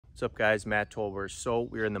What's up guys, Matt Tolbers. So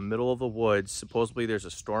we're in the middle of the woods. Supposedly there's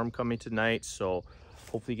a storm coming tonight, so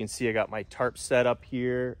hopefully you can see I got my tarp set up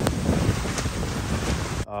here.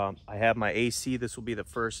 I have my AC. This will be the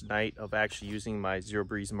first night of actually using my Zero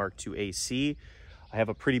Breeze Mark II AC. I have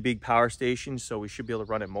a pretty big power station, so we should be able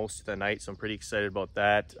to run it most of the night, so I'm pretty excited about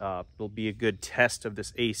that. It'll be a good test of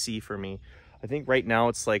this AC for me. I think right now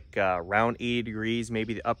it's like around 80 degrees,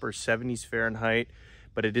 maybe the upper 70s Fahrenheit,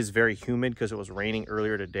 but it is very humid because it was raining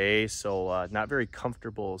earlier today, so not very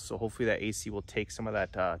comfortable. So hopefully that AC will take some of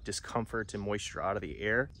that discomfort and moisture out of the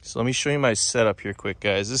air. So let me show you my setup here quick,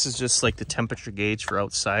 guys. This is just like the temperature gauge for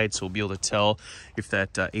outside, so we'll be able to tell if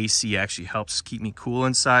that AC actually helps keep me cool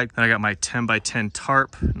inside. Then I got my 10 by 10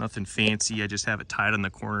 tarp, nothing fancy. I just have it tied on the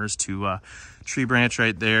corners to tree branch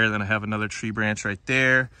right there. Then I have another tree branch right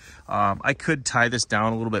there. I could tie this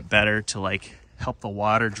down a little bit better to like help the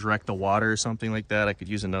water, direct the water or something like that. I could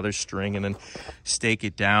use another string and then stake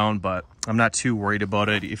it down, but I'm not too worried about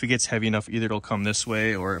it. If it gets heavy enough, either it'll come this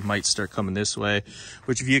way or it might start coming this way,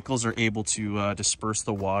 which vehicles are able to disperse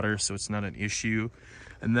the water, so it's not an issue.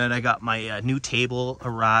 And then I got my new table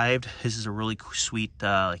arrived. This is a really sweet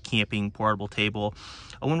camping portable table.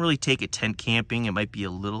 I wouldn't really take it tent camping. It might be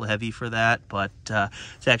a little heavy for that, but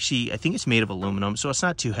it's actually, I think it's made of aluminum, so it's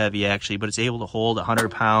not too heavy actually, but it's able to hold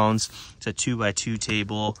 100 pounds. It's a 2x2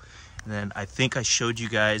 table. And then I think I showed you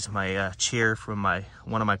guys my chair from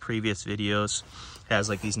one of my previous videos. It has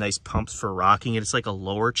like these nice pumps for rocking it. It's like a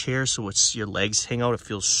lower chair, so it's your legs hang out. It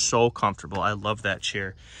feels so comfortable. I love that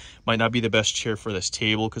chair. Might not be the best chair for this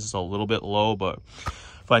table because it's a little bit low, but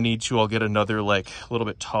if I need to, I'll get another like a little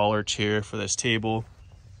bit taller chair for this table.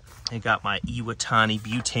 I got my Iwatani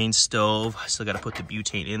butane stove. I still got to put the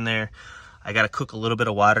butane in there. I got to cook a little bit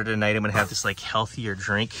of water tonight. I'm going to have this like healthier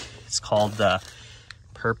drink. It's called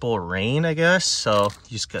Purple Rain, I guess. So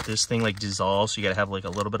you just got this thing like dissolves. So you got to have like a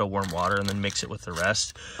little bit of warm water and then mix it with the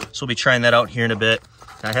rest. So we'll be trying that out here in a bit.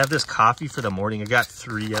 I have this coffee for the morning. I got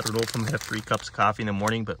 3. I don't know if I'm gonna have 3 cups of coffee in the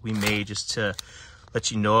morning, but we may, just to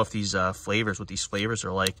let you know if these flavors, what these flavors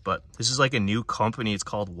are like. But this is like a new company. It's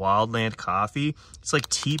called Wildland Coffee. It's like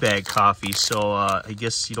tea bag coffee. So I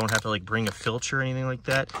guess you don't have to like bring a filter or anything like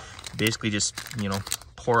that. Basically just, you know,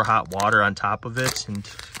 pour hot water on top of it and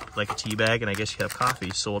like a tea bag, and I guess you have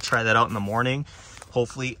coffee. So we'll try that out in the morning,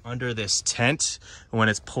 hopefully under this tent when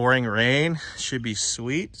it's pouring rain. Should be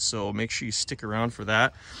sweet, so make sure you stick around for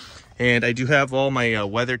that. And I do have all my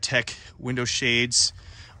WeatherTech window shades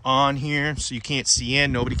on here, so you can't see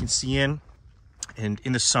in, nobody can see in. And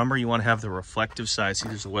in the summer, you want to have the reflective side. See,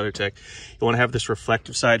 there's the WeatherTech. You want to have this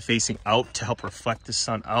reflective side facing out to help reflect the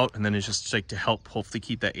sun out, and then it's just like to help hopefully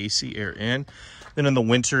keep that AC air in. Then in the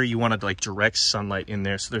winter, you want to like direct sunlight in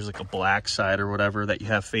there, so there's like a black side or whatever that you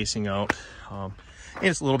have facing out. And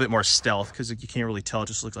it's a little bit more stealth because you can't really tell. It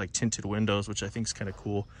just looks like tinted windows, which I think is kind of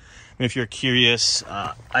cool. And if you're curious,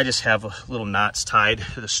 I just have little knots tied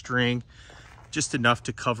to the string, just enough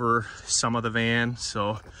to cover some of the van.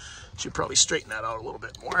 So should probably straighten that out a little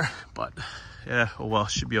bit more, but yeah, oh well,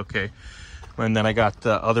 should be okay. And then I got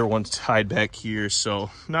the other one tied back here, so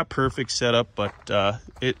not perfect setup, but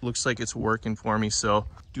it looks like it's working for me. So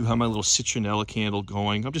do have my little citronella candle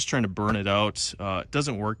going. I'm just trying to burn it out. It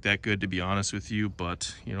doesn't work that good, to be honest with you,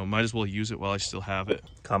 but you know, might as well use it while I still have it.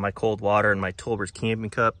 Got my cold water in my Tolbers camping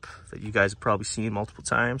cup that you guys have probably seen multiple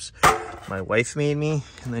times. My wife made me.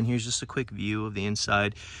 And then here's just a quick view of the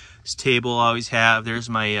inside. This table I always have. There's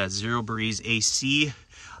my Zero Breeze AC.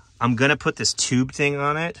 I'm gonna put this tube thing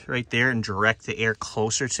on it right there and direct the air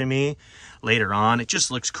closer to me later on. It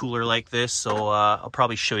just looks cooler like this, so I'll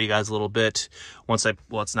probably show you guys a little bit once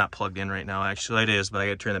well, it's not plugged in right now, actually it is, but I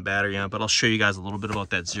gotta turn the battery on. But I'll show you guys a little bit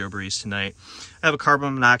about that Zero Breeze tonight. I have a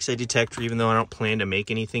carbon monoxide detector, even though I don't plan to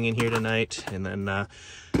make anything in here tonight. And then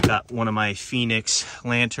got one of my Phoenix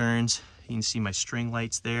lanterns. You can see my string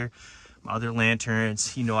lights there. My other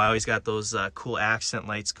lanterns, you know, I always got those cool accent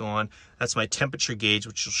lights going. That's my temperature gauge,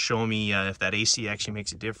 which will show me if that AC actually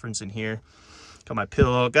makes a difference in here. Got my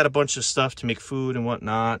pillow, got a bunch of stuff to make food and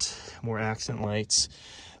whatnot. More accent lights,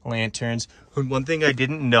 lanterns. And one thing I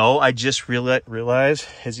didn't know, I just realized,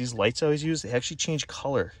 as these lights I always use, they actually change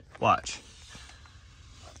color. Watch.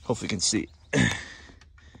 Hopefully you can see.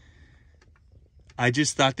 I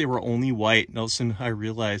just thought they were only white. And all of a sudden I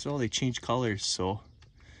realized, oh, they change colors. So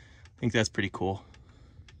I think that's pretty cool.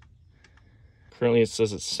 Currently it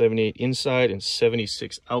says it's 78 inside and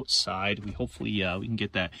 76 outside. We hopefully we can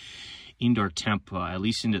get that indoor temp at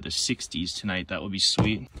least into the 60s tonight. That would be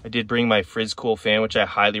sweet. I did bring my Frizz Cool fan, which I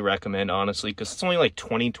highly recommend, honestly, because it's only like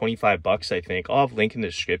 25 bucks, I think. I'll have a link in the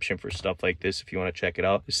description for stuff like this if you want to check it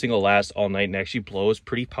out. This thing will last all night and actually blows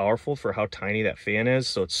pretty powerful for how tiny that fan is.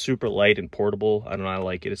 So it's super light and portable. I don't know, I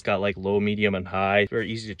like it. It's got like low, medium, and high.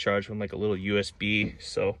 Very easy to charge from like a little USB.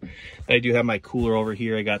 So I do have my cooler over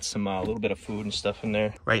here. I got some a little bit of food and stuff in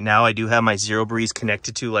there. Right now I do have my Zero Breeze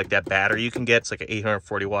connected to like that battery you can get. It's like an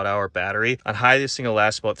 840 watt hour battery. On high, this thing will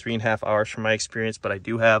last about 3.5 hours from my experience, but I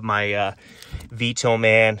do have my Veto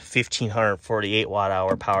Man 1548 watt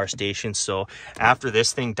hour power station. So after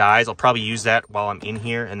this thing dies, I'll probably use that while I'm in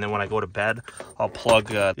here, and then when I go to bed, I'll plug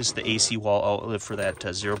this is the AC wall outlet for that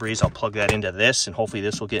Zero Breeze. I'll plug that into this, and hopefully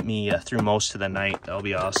this will get me through most of the night. That'll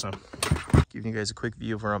be awesome. Giving you guys a quick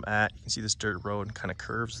view of where I'm at. You can see this dirt road and kind of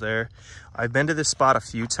curves there. I've been to this spot a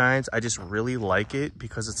few times. I just really like it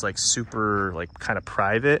because it's like super like kind of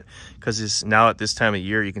private, because it's now at this time of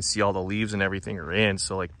year you can see all the leaves and everything are in,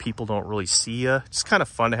 so like people don't really see you. It's kind of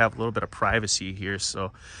fun to have a little bit of privacy here.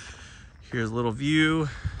 So here's a little view,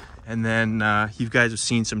 and then you guys have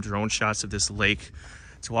seen some drone shots of this lake.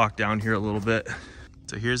 Let's walk down here a little bit.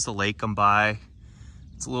 So here's the lake I'm by.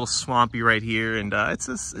 It's a little swampy right here, and it's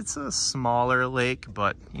a smaller lake,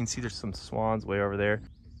 but you can see there's some swans way over there.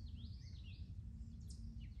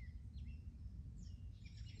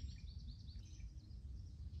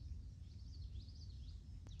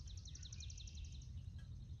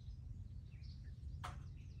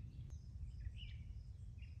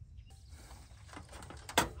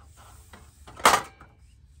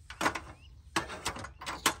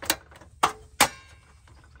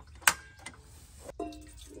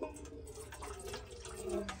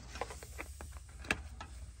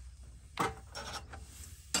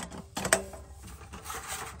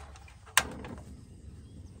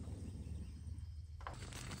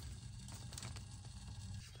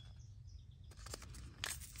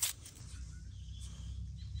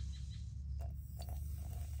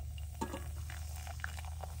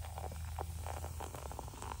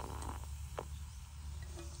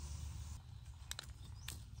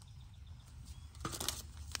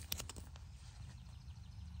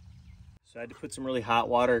 So I had to put some really hot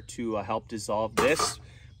water to help dissolve this,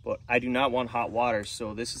 but I do not want hot water.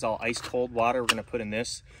 So this is all ice cold water we're gonna put in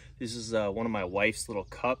this. This is one of my wife's little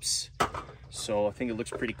cups. So I think it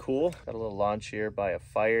looks pretty cool. Got a little lawn chair by a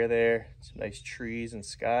fire there. Some nice trees and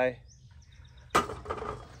sky.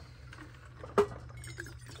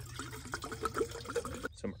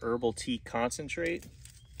 Some herbal tea concentrate.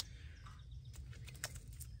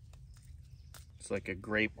 It's like a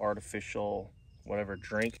grape artificial whatever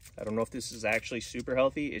drink. I don't know if this is actually super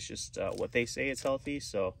healthy. It's just what they say it's healthy,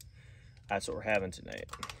 so that's what we're having tonight.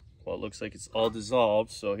 Well, it looks like it's all dissolved,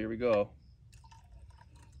 so here we go.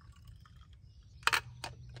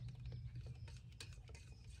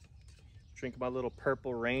 Drink my little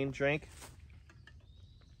Purple Rain drink.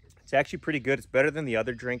 It's actually pretty good. It's better than the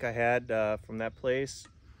other drink I had from that place.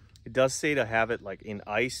 It does say to have it like in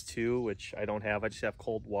ice too, which I don't have. I just have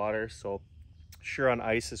cold water, so sure on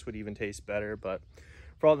ice this would even taste better, but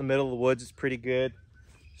for out in the middle of the woods it's pretty good.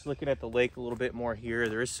 Just looking at the lake a little bit more here.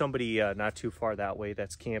 There is somebody not too far that way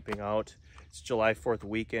that's camping out. It's July 4th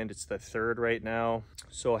weekend. It's the 3rd right now.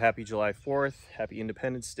 So happy July 4th. Happy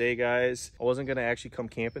Independence Day, guys. I wasn't gonna actually come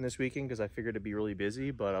camping this weekend because I figured it'd be really busy,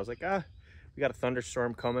 but I was like, we got a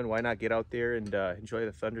thunderstorm coming. Why not get out there and enjoy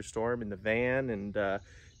the thunderstorm in the van and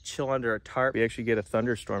chill under a tarp. We actually get a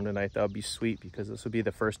thunderstorm tonight. That would be sweet because this would be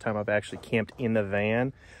the first time I've actually camped in the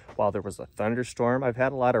van while there was a thunderstorm. I've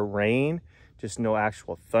had a lot of rain, just no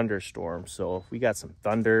actual thunderstorm. So if we got some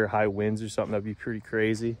thunder, high winds or something, that'd be pretty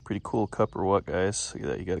crazy. Pretty cool cup or what, guys? Look at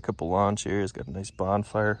that. You got a couple lawn chairs, got a nice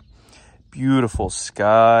bonfire, beautiful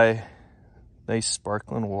sky, nice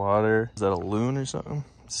sparkling water. Is that a loon or something?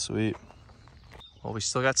 Sweet. Well, we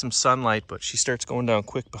still got some sunlight, but she starts going down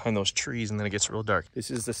quick behind those trees and then it gets real dark.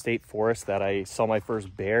 This is the state forest that I saw my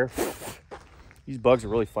first bear. These bugs are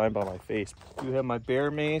really flying by my face. I do have my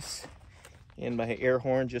bear mace and my air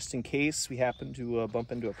horn just in case we happen to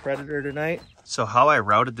bump into a predator tonight. So how I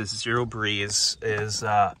routed this Zero Breeze is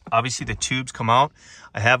obviously the tubes come out.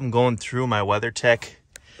 I have them going through my WeatherTech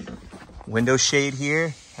window shade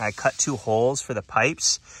here. I cut 2 holes for the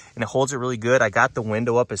pipes and it holds it really good. I got the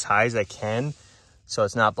window up as high as I can, so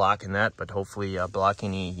it's not blocking that, but hopefully block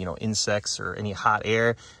any, insects or any hot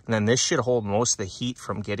air. And then this should hold most of the heat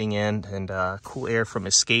from getting in and cool air from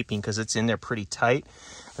escaping because it's in there pretty tight.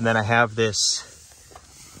 And then I have this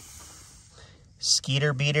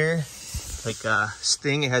skeeter beater, like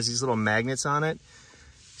sting. It has these little magnets on it.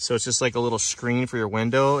 So it's just like a little screen for your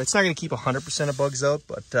window. It's not gonna keep 100% of bugs out,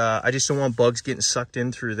 but I just don't want bugs getting sucked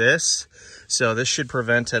in through this. So this should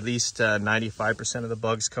prevent at least 95% of the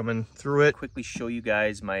bugs coming through it. Quickly show you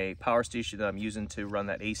guys my power station that I'm using to run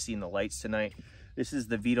that AC and the lights tonight. This is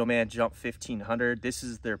the Vitoman Jump 1500. This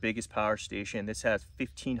is their biggest power station. This has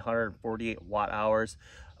 1548 watt hours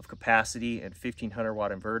of capacity and 1500 watt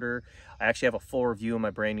inverter. I actually have a full review on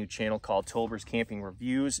my brand new channel called Tolbers Camping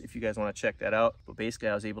Reviews if you guys want to check that out. But basically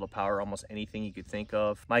I was able to power almost anything you could think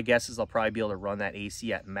of. My guess is I'll probably be able to run that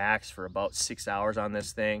AC at max for about 6 hours on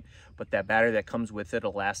this thing, but that battery that comes with it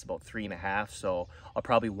will last about 3.5. So I'll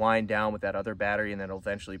probably wind down with that other battery and then I'll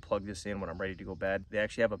eventually plug this in when I'm ready to go bed. They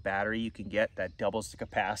actually have a battery you can get that doubles the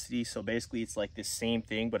capacity. So basically it's like this same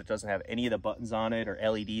thing, but it doesn't have any of the buttons on it or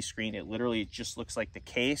LED screen. It literally just looks like the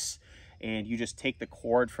case, and you just take the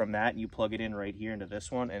cord from that and you plug it in right here into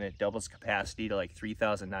this one, and it doubles capacity to like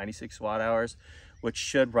 3096 watt hours, which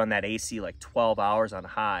should run that AC like 12 hours on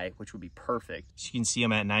high, which would be perfect. So you can see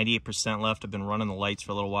I'm at 98% left. I've been running the lights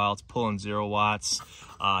for a little while. It's pulling 0 watts.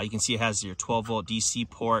 You can see it has your 12 volt DC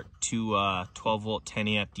port, two 12 volt 10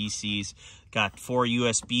 amp DCs, got 4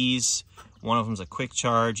 USBs. One of them's a quick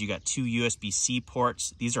charge. You got 2 USB-C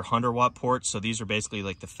ports. These are 100 watt ports, so these are basically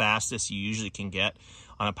like the fastest you usually can get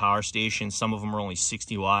on a power station. Some of them are only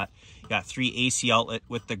 60 watt. You got 3 AC outlet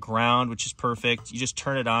with the ground, which is perfect. You just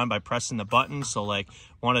turn it on by pressing the button. So like,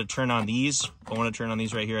 wanted to turn on these. If I want to turn on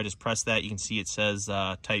these right here, I just press that. You can see it says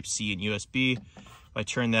type C and USB. If I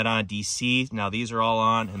turn that on, DC, now these are all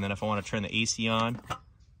on. And then if I want to turn the AC on,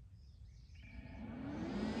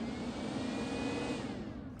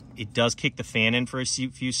 it does kick the fan in for a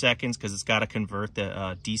few seconds because it's got to convert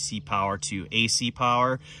the DC power to AC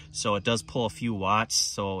power. So it does pull a few watts.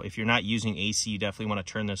 So if you're not using AC, you definitely want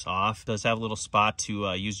to turn this off. It does have a little spot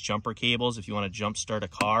to use jumper cables if you want to jump start a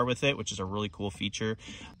car with it, which is a really cool feature.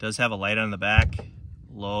 It does have a light on the back,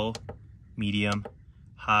 low, medium,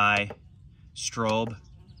 high, strobe,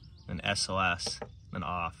 and SOS, and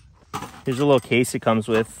off. Here's a little case it comes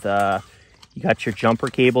with. You got your jumper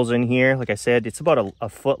cables in here. Like I said, it's about a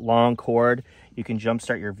foot long cord. You can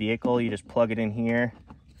jumpstart your vehicle. You just plug it in here.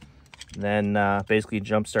 And then basically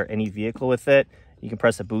jumpstart any vehicle with it. You can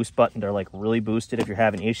press a boost button to like really boost it if you're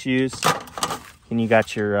having issues. And you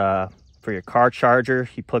got your, for your car charger,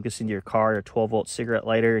 you plug this into your car, your 12 volt cigarette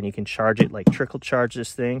lighter, and you can charge it, like trickle charge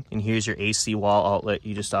this thing. And here's your AC wall outlet.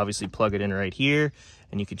 You just obviously plug it in right here,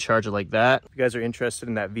 and you can charge it like that. If you guys are interested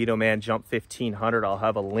in that Vitoman Jump 1500, I'll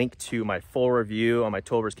have a link to my full review on my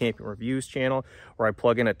Tolbers Camping Reviews channel, where I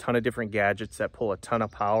plug in a ton of different gadgets that pull a ton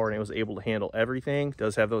of power, and it was able to handle everything. It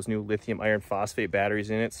does have those new lithium iron phosphate batteries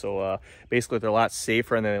in it, so basically they're a lot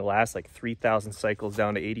safer, and then they last like 3,000 cycles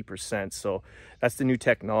down to 80%. So that's the new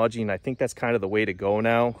technology, and I think that's kind of the way to go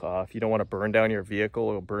now. If you don't want to burn down your vehicle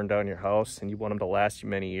or burn down your house, and you want them to last you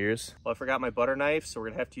many years. Well, I forgot my butter knife, so we're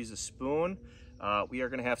gonna have to use a spoon. We are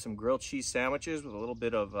gonna have some grilled cheese sandwiches with a little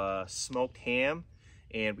bit of smoked ham.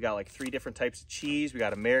 And we got like 3 different types of cheese. We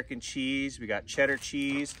got American cheese, we got cheddar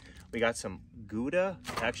cheese, we got some Gouda.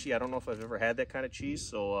 Actually, I don't know if I've ever had that kind of cheese,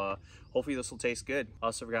 so hopefully this will taste good.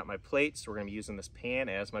 Also forgot my plate, so we're gonna be using this pan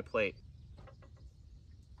as my plate.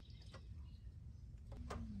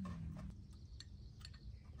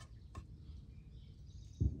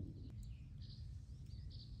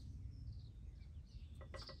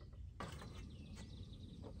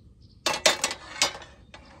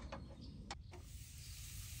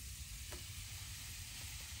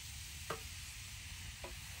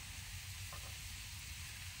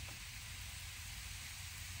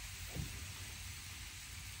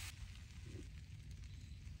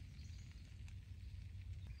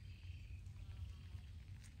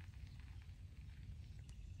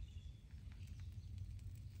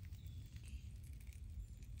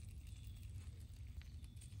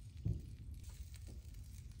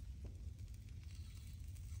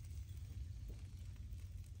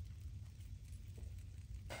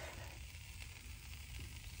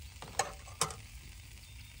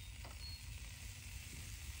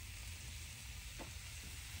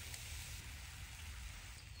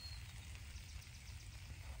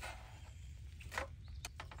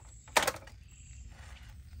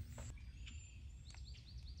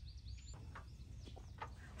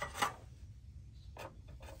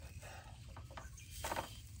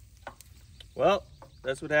 Well,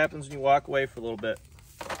 that's what happens when you walk away for a little bit.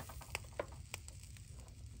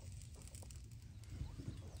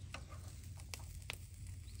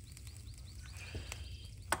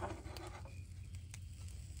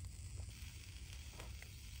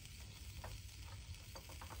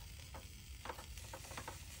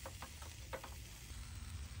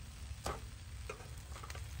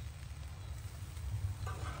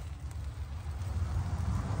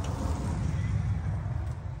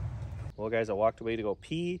 Well guys, I walked away to go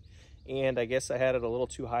pee, and I guess I had it a little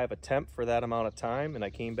too high of a temp for that amount of time, and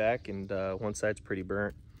I came back and one side's pretty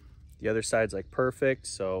burnt. The other side's like perfect,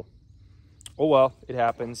 so oh well, it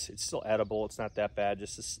happens. It's still edible. It's not that bad,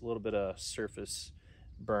 just a little bit of surface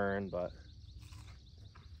burn, but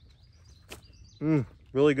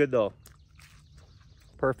really good though.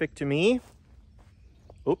 Perfect to me.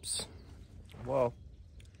 Oops. Well,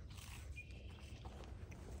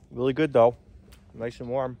 really good though. Nice and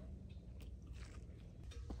warm.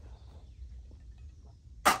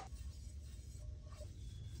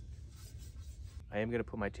 I am going to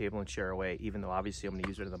put my table and chair away, even though obviously I'm going to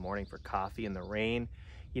use it in the morning for coffee in the rain.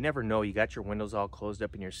 You never know. You got your windows all closed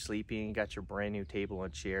up and you're sleeping. You got your brand new table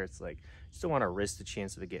and chair. It's like, you still want to risk the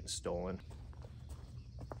chance of it getting stolen.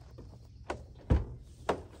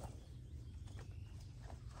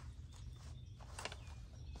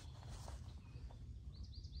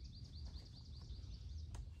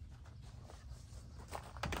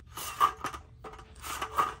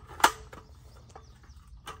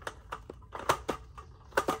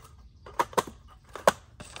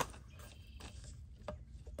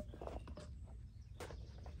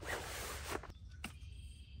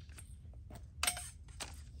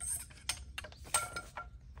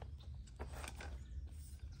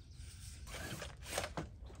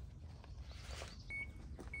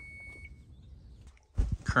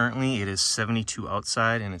 Currently it is 72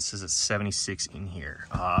 outside and it says it's 76 in here.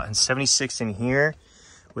 And 76 in here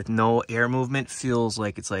with no air movement feels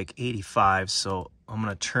like it's like 85. So I'm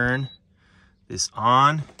gonna turn this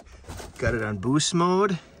on. Got it on boost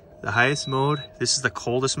mode, the highest mode. This is the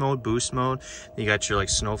coldest mode, boost mode. Then you got your like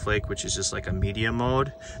snowflake, which is just like a medium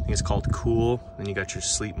mode. I think it's called cool. Then you got your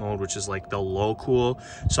sleep mode, which is like the low cool.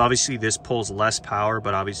 So obviously this pulls less power,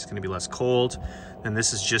 but obviously it's gonna be less cold. And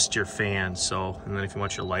this is just your fan. So, and then if you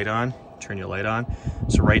want your light on, turn your light on.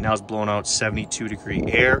 So right now it's blowing out 72-degree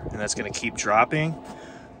air, and that's gonna keep dropping.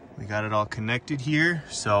 We got it all connected here.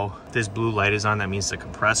 So this blue light is on, that means the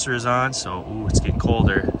compressor is on. So, ooh, it's getting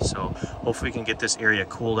colder. So hopefully we can get this area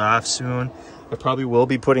cooled off soon. I probably will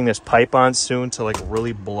be putting this pipe on soon to like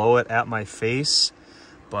really blow it at my face,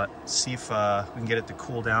 but see if we can get it to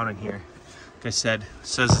cool down in here. Like I said, it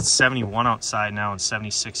says it's 71 outside now and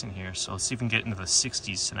 76 in here. So let's see if we can get into the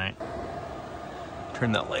 60s tonight.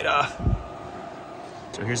 Turn that light off.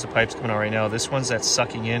 So here's the pipes coming out right now. This one's that's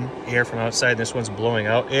sucking in air from outside. This one's blowing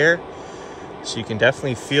out air. So you can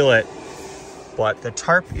definitely feel it. But the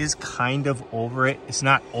tarp is kind of over it. It's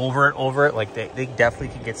not over it. Like they definitely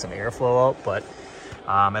can get some airflow out, but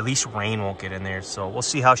at least rain won't get in there. So we'll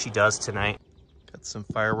see how she does tonight. Got some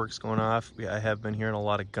fireworks going off. I have been hearing a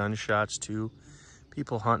lot of gunshots too.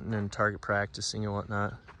 People hunting and target practicing and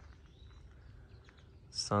whatnot.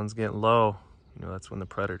 Sun's getting low. You know, that's when the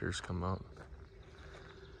predators come out.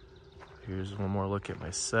 Here's one more look at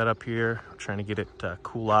my setup here. I'm trying to get it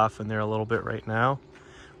cool off in there a little bit right now.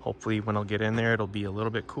 Hopefully when I'll get in there, it'll be a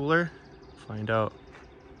little bit cooler. Find out.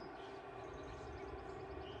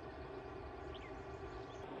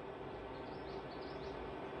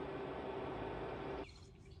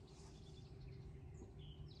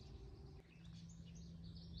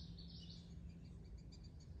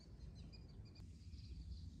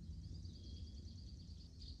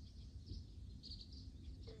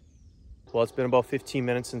 Well, it's been about 15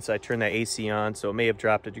 minutes since I turned that AC on, so it may have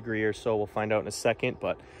dropped a degree or so. We'll find out in a second,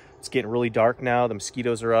 but it's getting really dark now. The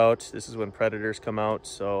mosquitoes are out. This is when predators come out,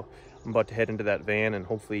 so I'm about to head into that van and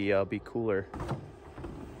hopefully be cooler.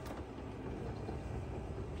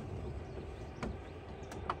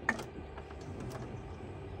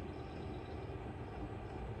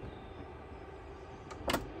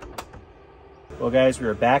 Well, guys, we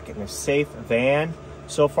are back in a safe van.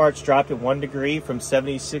 So far, it's dropped at 1 degree from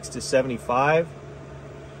 76 to 75.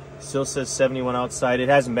 Still says 71 outside. It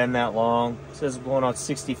hasn't been that long. It says it's blowing out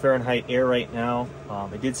 60 Fahrenheit air right now.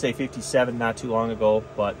 It did say 57 not too long ago,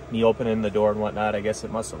 but me opening the door and whatnot, I guess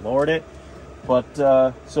it must have lowered it. But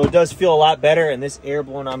so it does feel a lot better, and this air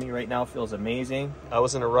blowing on me right now feels amazing. I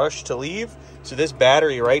was in a rush to leave, so this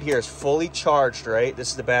battery right here is fully charged, right? This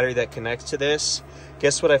is the battery that connects to this.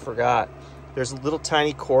 Guess what I forgot? There's a little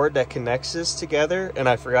tiny cord that connects this together, and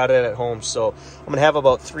I forgot it at home. So I'm gonna have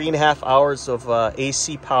about 3.5 hours of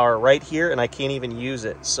AC power right here, and I can't even use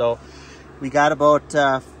it. So we got about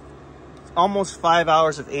almost 5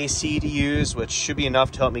 hours of AC to use, which should be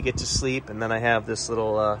enough to help me get to sleep. And then I have this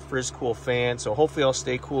little Frizz Cool fan, so hopefully I'll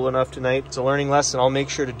stay cool enough tonight. It's a learning lesson. I'll make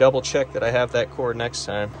sure to double check that I have that cord next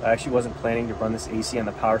time. I actually wasn't planning to run this AC on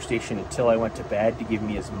the power station until I went to bed to give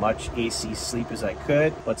me as much AC sleep as I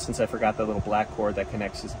could. But since I forgot the little black cord that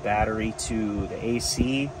connects this battery to the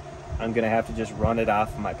AC, I'm gonna have to just run it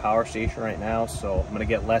off of my power station right now, so I'm gonna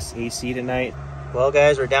get less AC tonight. Well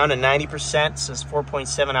guys, we're down to 90%, so it's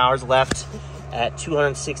 4.7 hours left at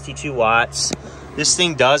 262 watts. This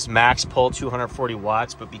thing does max pull 240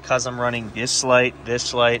 watts, but because I'm running this light,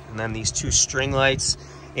 and then these two string lights,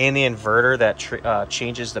 and the inverter that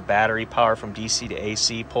changes the battery power from DC to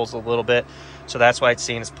AC, pulls a little bit. So that's why it's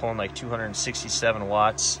saying it's pulling like 267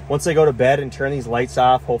 watts. Once I go to bed and turn these lights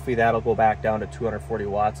off, hopefully that'll go back down to 240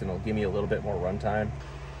 watts and it'll give me a little bit more runtime.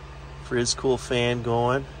 Frizz cool fan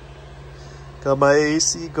going. Got my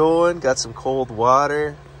AC going, got some cold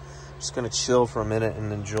water. Just gonna chill for a minute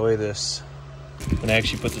and enjoy this. And I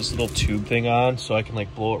actually put this little tube thing on so I can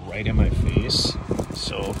like blow it right in my face.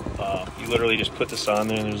 So you literally just put this on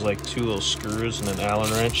there and there's like two little screws and an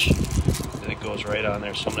Allen wrench and it goes right on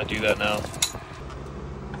there. So I'm gonna do that now.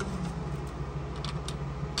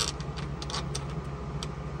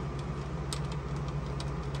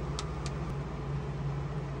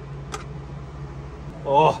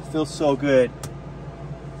 Oh, feels so good.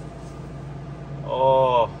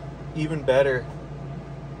 Oh, even better.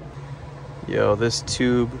 Yo, this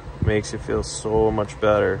tube makes it feel so much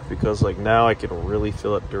better because like now I can really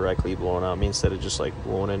feel it directly blowing out me instead of just like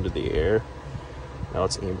blowing into the air. Now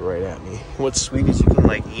it's aimed right at me. What's sweet is you can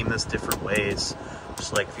like aim this different ways.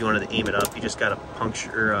 Just like if you wanted to aim it up, you just gotta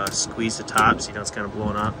puncture or squeeze the top so you know it's kind of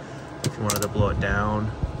blowing up. If you wanted to blow it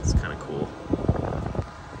down, it's kind of cool.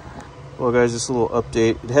 Well guys, just a little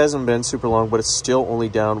update. It hasn't been super long, but it's still only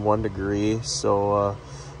down 1 degree. So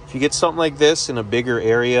if you get something like this in a bigger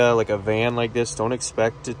area, like a van like this, don't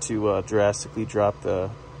expect it to drastically drop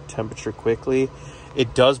the temperature quickly.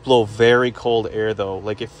 It does blow very cold air though.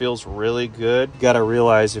 Like it feels really good. You gotta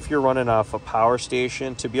realize if you're running off a power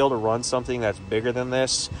station, to be able to run something that's bigger than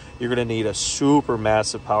this, you're gonna need a super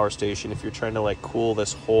massive power station if you're trying to like cool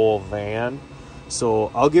this whole van.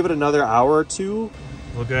 So I'll give it another hour or two.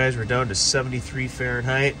 Well guys, we're down to 73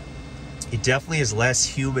 Fahrenheit. It definitely is less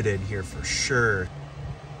humid in here for sure.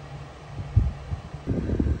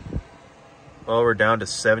 Well, we're down to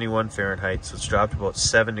 71 Fahrenheit, so it's dropped about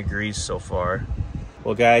 7 degrees so far.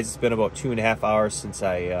 Well guys, it's been about 2.5 hours since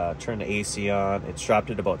I turned the AC on. It's dropped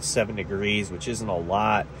at about 7 degrees, which isn't a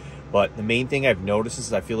lot. But the main thing I've noticed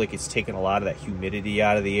is I feel like it's taken a lot of that humidity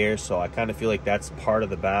out of the air, so I kind of feel like that's part of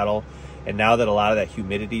the battle. And now that a lot of that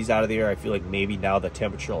humidity's out of the air, I feel like maybe now the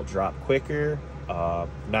temperature will drop quicker.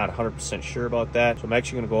 Not 100% sure about that. So I'm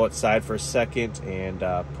actually gonna go outside for a second and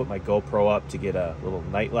put my GoPro up to get a little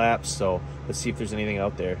night lapse. So let's see if there's anything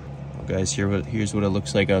out there. Well, guys, here's what it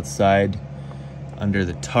looks like outside under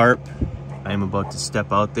the tarp. I'm about to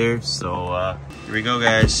step out there. So here we go,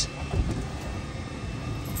 guys.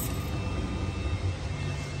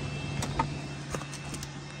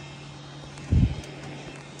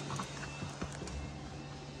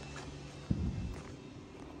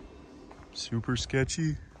 Super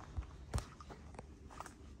sketchy.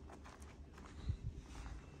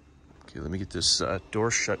 Okay, let me get this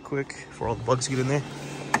door shut quick before all the bugs get in there.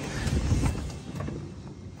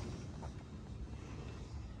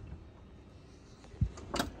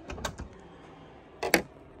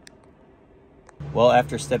 Well,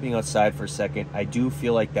 after stepping outside for a second, I do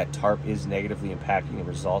feel like that tarp is negatively impacting the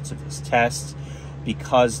results of this test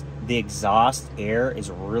because the exhaust air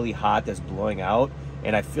is really hot that's blowing out,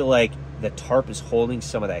 and I feel like the tarp is holding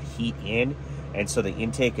some of that heat in, and so the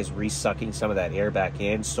intake is resucking some of that air back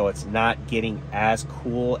in, so it's not getting as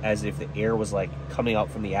cool as if the air was like coming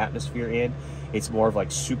out from the atmosphere in. It's more of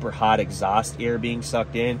like super hot exhaust air being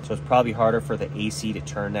sucked in, so it's probably harder for the AC to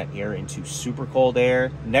turn that air into super cold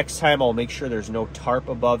air. Next time I'll make sure there's no tarp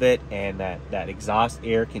above it and that exhaust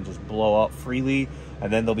air can just blow out freely,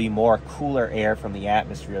 and then there'll be more cooler air from the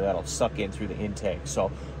atmosphere that'll suck in through the intake.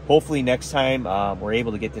 So hopefully next time we're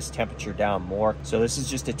able to get this temperature down more. So this is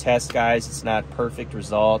just a test, guys. It's not perfect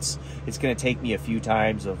results. It's going to take me a few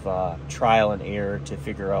times of trial and error to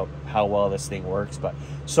figure out how well this thing works. But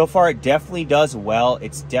so far it definitely does well.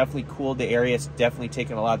 It's definitely cooled the area. It's definitely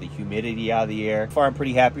taken a lot of the humidity out of the air. So far I'm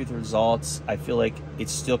pretty happy with the results. I feel like it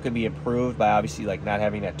still can be improved by obviously like not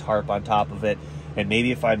having that tarp on top of it. And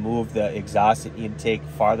maybe if I move the exhaust intake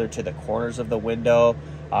farther to the corners of the window,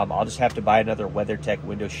 I'll just have to buy another WeatherTech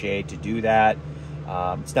window shade to do that.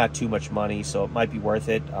 It's not too much money, so it might be worth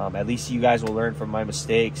it. At least you guys will learn from my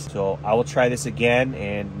mistakes. So I will try this again,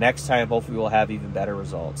 and next time hopefully we'll have even better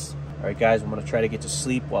results. All right, guys, I'm gonna try to get to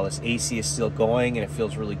sleep while this AC is still going, and it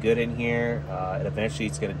feels really good in here. And eventually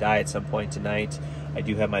it's gonna die at some point tonight. I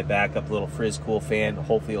do have my backup little Frizz Cool fan.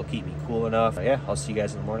 Hopefully it'll keep me cool enough. Yeah, I'll see you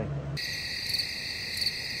guys in the morning.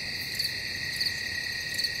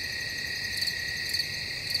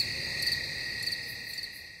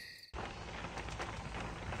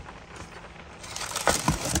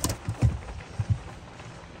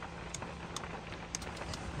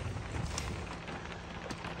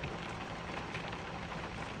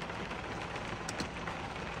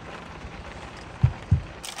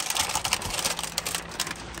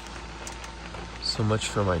 So much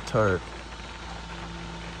for my tarp.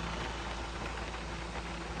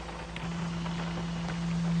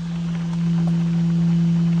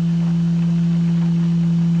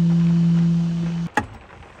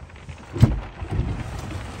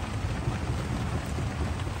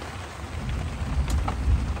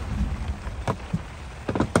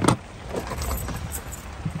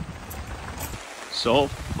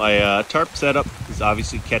 So my tarp setup is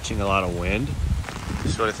obviously catching a lot of wind.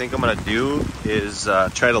 So what I think I'm gonna do is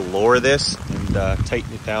try to lower this and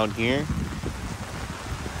tighten it down here.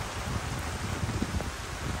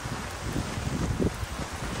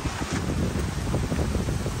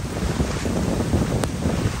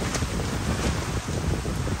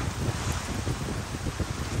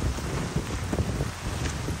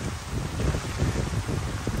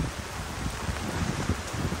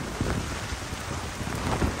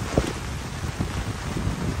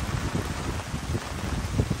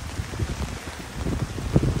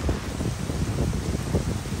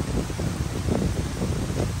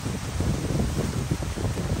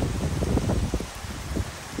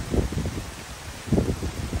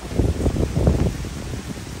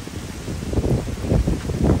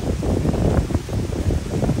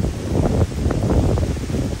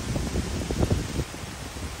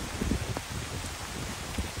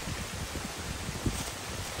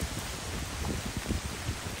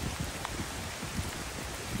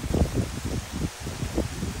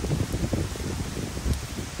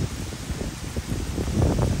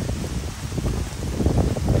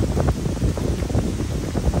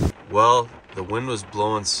 Well, the wind was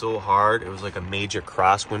blowing so hard, it was like a major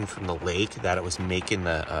crosswind from the lake that it was making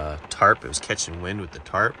the tarp. It was catching wind with the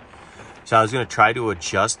tarp. So I was gonna try to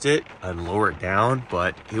adjust it and lower it down,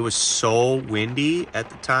 but it was so windy at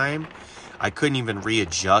the time, I couldn't even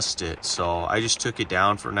readjust it. So I just took it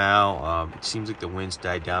down for now. It seems like the wind's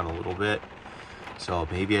died down a little bit. So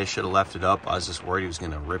maybe I should have left it up. I was just worried it was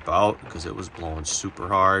gonna rip out because it was blowing super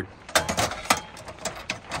hard.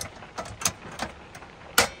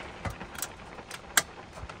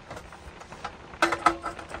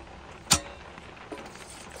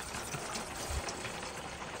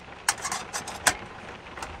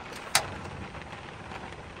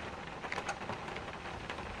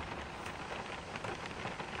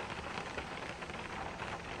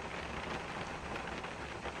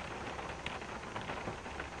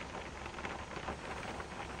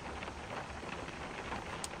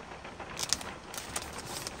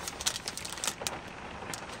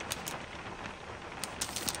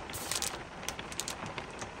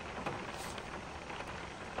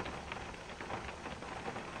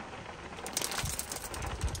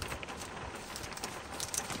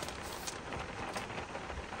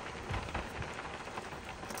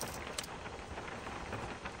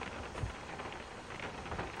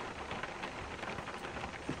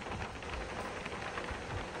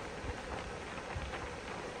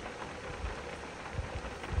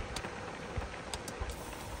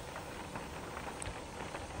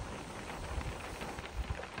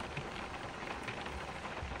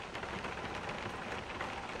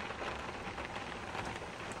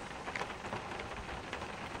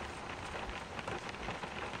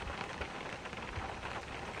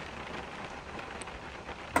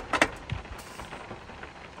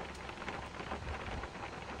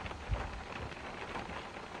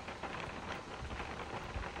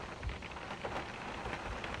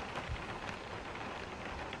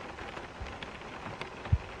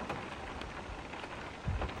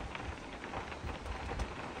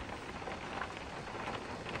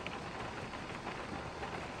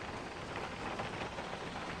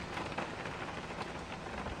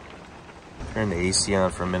 Turn the AC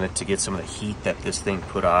on for a minute to get some of the heat that this thing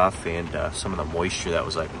put off and some of the moisture that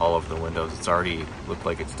was like all over the windows. It's already looked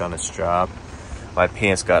like it's done its job. My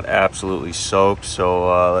pants got absolutely soaked,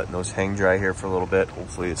 so letting those hang dry here for a little bit.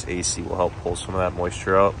 Hopefully this AC will help pull some of that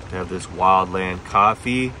moisture out. I have this Wildland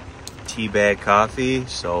coffee, tea bag coffee.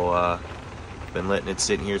 So been letting it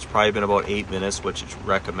sit in here. It's probably been about 8 minutes, which it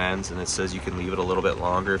recommends, and it says you can leave it a little bit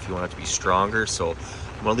longer if you want it to be stronger. So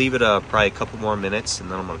I'm gonna leave it probably a couple more minutes, and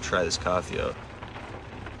then I'm gonna try this coffee out.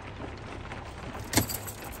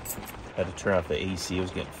 Had to turn off the AC. It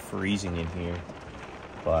was getting freezing in here,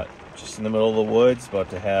 but just in the middle of the woods, about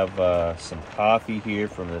to have some coffee here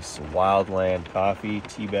from this Wildland coffee,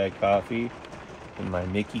 tea bag coffee, in my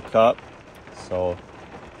Mickey cup. So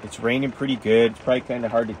it's raining pretty good. It's probably kind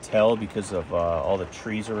of hard to tell because of all the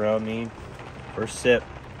trees around me. First sip.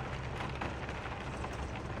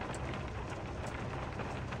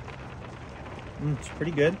 It's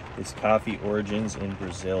pretty good. It's coffee origins in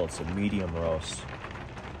Brazil. It's a medium roast.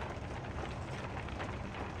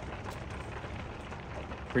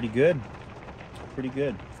 pretty good. Pretty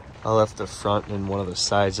good. I left the front and one of the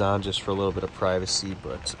sides on just for a little bit of privacy,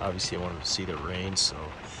 but obviously I wanted to see the rain, so.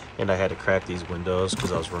 And I had to crack these windows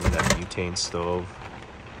because I was running that butane stove.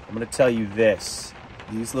 I'm gonna tell you this.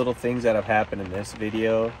 These little things that have happened in this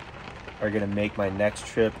video are gonna make my next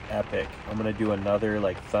trip epic. I'm gonna do another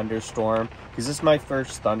like thunderstorm, because this is my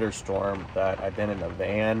first thunderstorm that I've been in a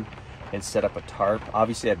van and set up a tarp.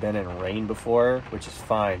 Obviously I've been in rain before, which is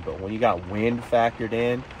fine, but when you got wind factored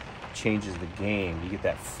in, changes the game. You get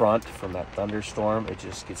that front from that thunderstorm, it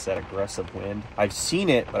just gets that aggressive wind. I've seen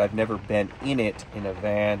it, but I've never been in it in a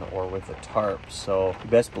van or with a tarp. So you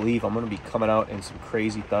best believe I'm going to be coming out in some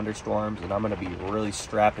crazy thunderstorms, and I'm going to be really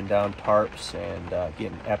strapping down tarps and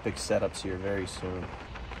getting epic setups here very soon.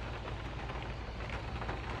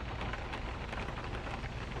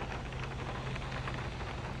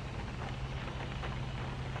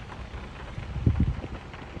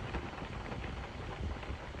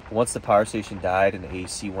 Once the power station died and the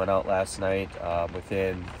AC went out last night,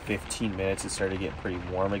 within 15 minutes it started getting pretty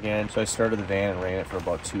warm again. So I started the van and ran it for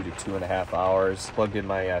about 2 to 2.5 hours. Plugged in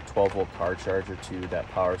my 12-volt car charger to that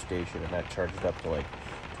power station, and that charged it up to like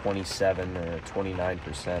 27 or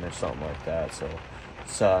 29% or something like that. So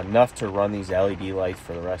it's enough to run these LED lights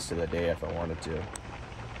for the rest of the day if I wanted to.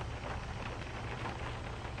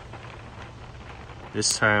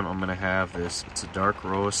 This time I'm gonna have this, it's a dark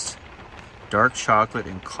roast. Dark chocolate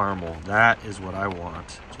and caramel. That is what I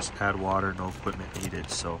want. Just add water, no equipment needed.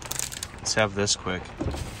 So let's have this quick.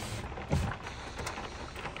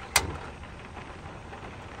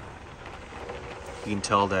 You can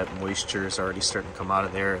tell that moisture is already starting to come out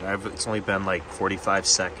of there. And it's only been like 45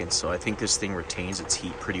 seconds, so I think this thing retains its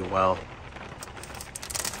heat pretty well.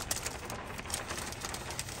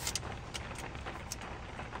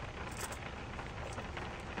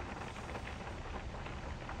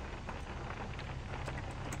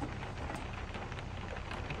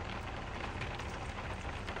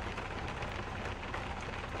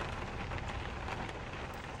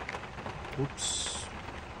 Oops.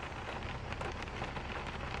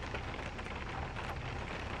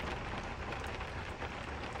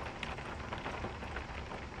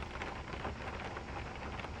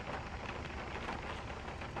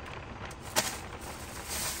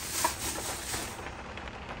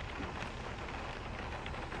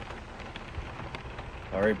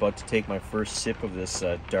 All right, about to take my first sip of this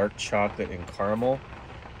dark chocolate and caramel.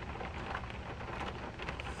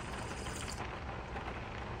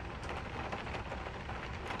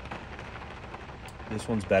 This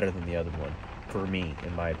one's better than the other one, for me,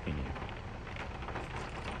 in my opinion.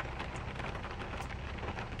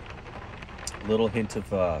 A little hint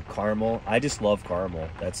of caramel. I just love caramel.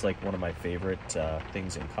 That's like one of my favorite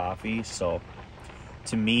things in coffee. So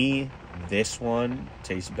to me, this one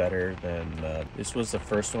tastes better than this was the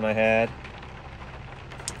first one I had.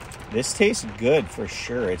 This tastes good for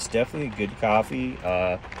sure. It's definitely a good coffee.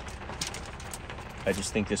 I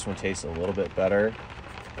just think this one tastes a little bit better.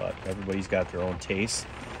 But everybody's got their own taste.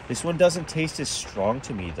 This one doesn't taste as strong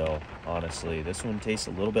to me though, honestly. This one tastes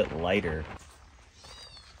a little bit lighter.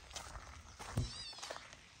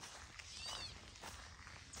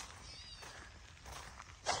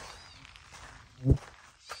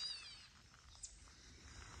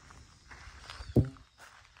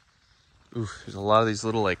 Ooh, there's a lot of these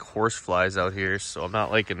little like horse flies out here, so I'm not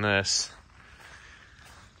liking this.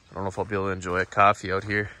 I don't know if I'll be able to enjoy a coffee out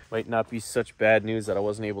here. Might not be such bad news that I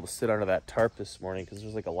wasn't able to sit under that tarp this morning, because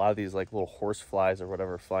there's like a lot of these like little horse flies or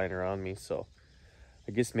whatever flying around me. So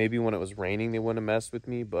I guess maybe when it was raining they wouldn't have messed with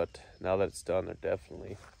me, but now that it's done, they're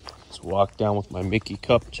definitely. Let's walk down with my Mickey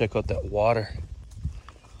cup, check out that water.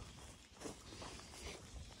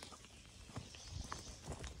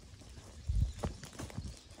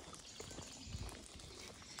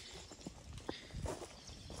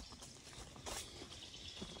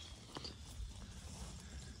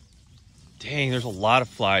 Dang, there's a lot of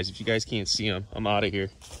flies. If you guys can't see them, I'm out of here.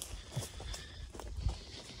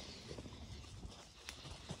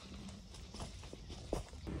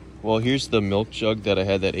 Well, here's the milk jug that I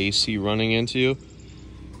had that AC running into.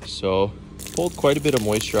 So, pulled quite a bit of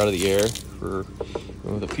moisture out of the air for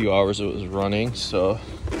the few hours it was running. So,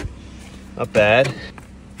 not bad.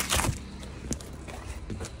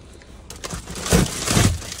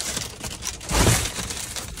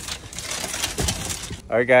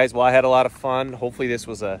 All right, guys, well, I had a lot of fun. Hopefully this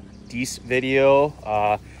was a decent video.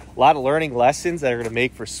 A lot of learning lessons that are gonna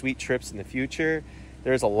make for sweet trips in the future.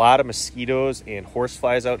 There's a lot of mosquitoes and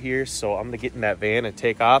horseflies out here, so I'm gonna get in that van and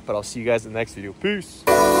take off, but I'll see you guys in the next video. Peace.